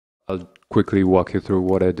I'll quickly walk you through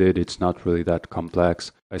what I did. It's not really that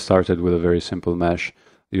complex. I started with a very simple mesh.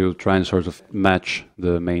 You try and sort of match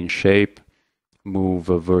the main shape, move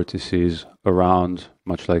vertices around,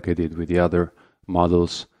 much like I did with the other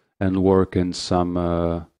models, and work in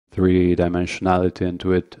some three-dimensionality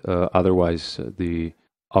into it. Otherwise, the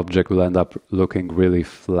object will end up looking really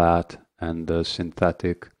flat and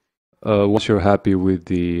synthetic. Once you're happy with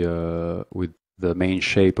the main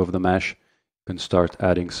shape of the mesh, you can start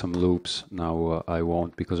adding some loops. Now I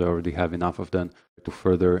won't, because I already have enough of them to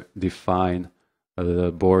further define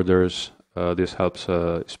the borders. This helps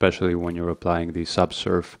especially when you're applying the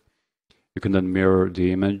subsurf. You can then mirror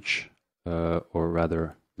the image, or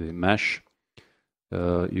rather the mesh.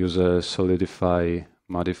 Use a solidify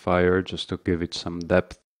modifier just to give it some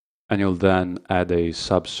depth. And you'll then add a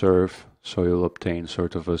subsurf, so you'll obtain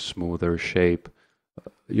sort of a smoother shape.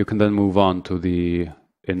 You can then move on to the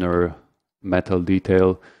inner metal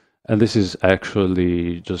detail. And this is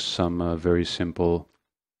actually just some very simple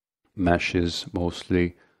meshes,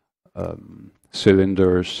 mostly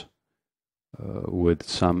cylinders with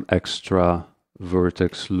some extra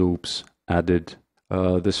vertex loops added.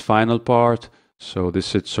 This final part, so this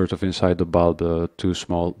sits sort of inside the bulb, two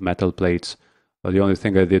small metal plates. The only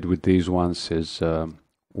thing I did with these ones is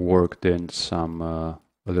worked in some a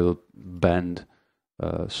little bend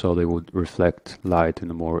so they would reflect light in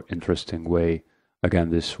a more interesting way. Again,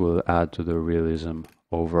 this will add to the realism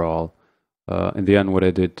overall. In the end, what I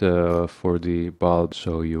did for the bulb,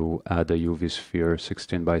 so you add a UV sphere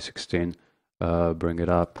 16 by 16, bring it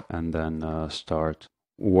up, and then start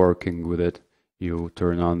working with it. You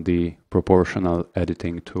turn on the proportional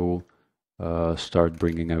editing tool, start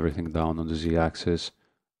bringing everything down on the z-axis,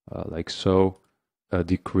 like so.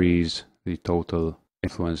 Decrease the total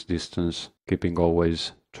influence distance, keeping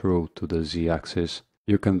always true to the z-axis.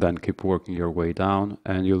 You can then keep working your way down,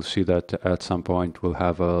 and you'll see that at some point we'll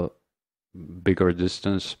have a bigger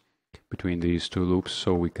distance between these two loops,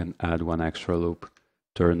 so we can add one extra loop.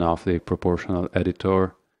 Turn off the proportional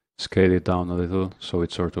editor, scale it down a little so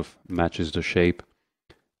it sort of matches the shape.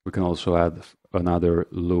 We can also add another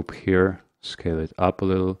loop here, scale it up a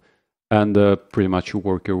little, and pretty much you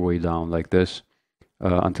work your way down like this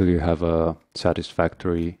until you have a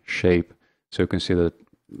satisfactory shape. So you can see that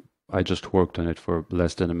I just worked on it for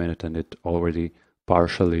less than a minute and it already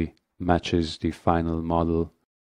partially matches the final model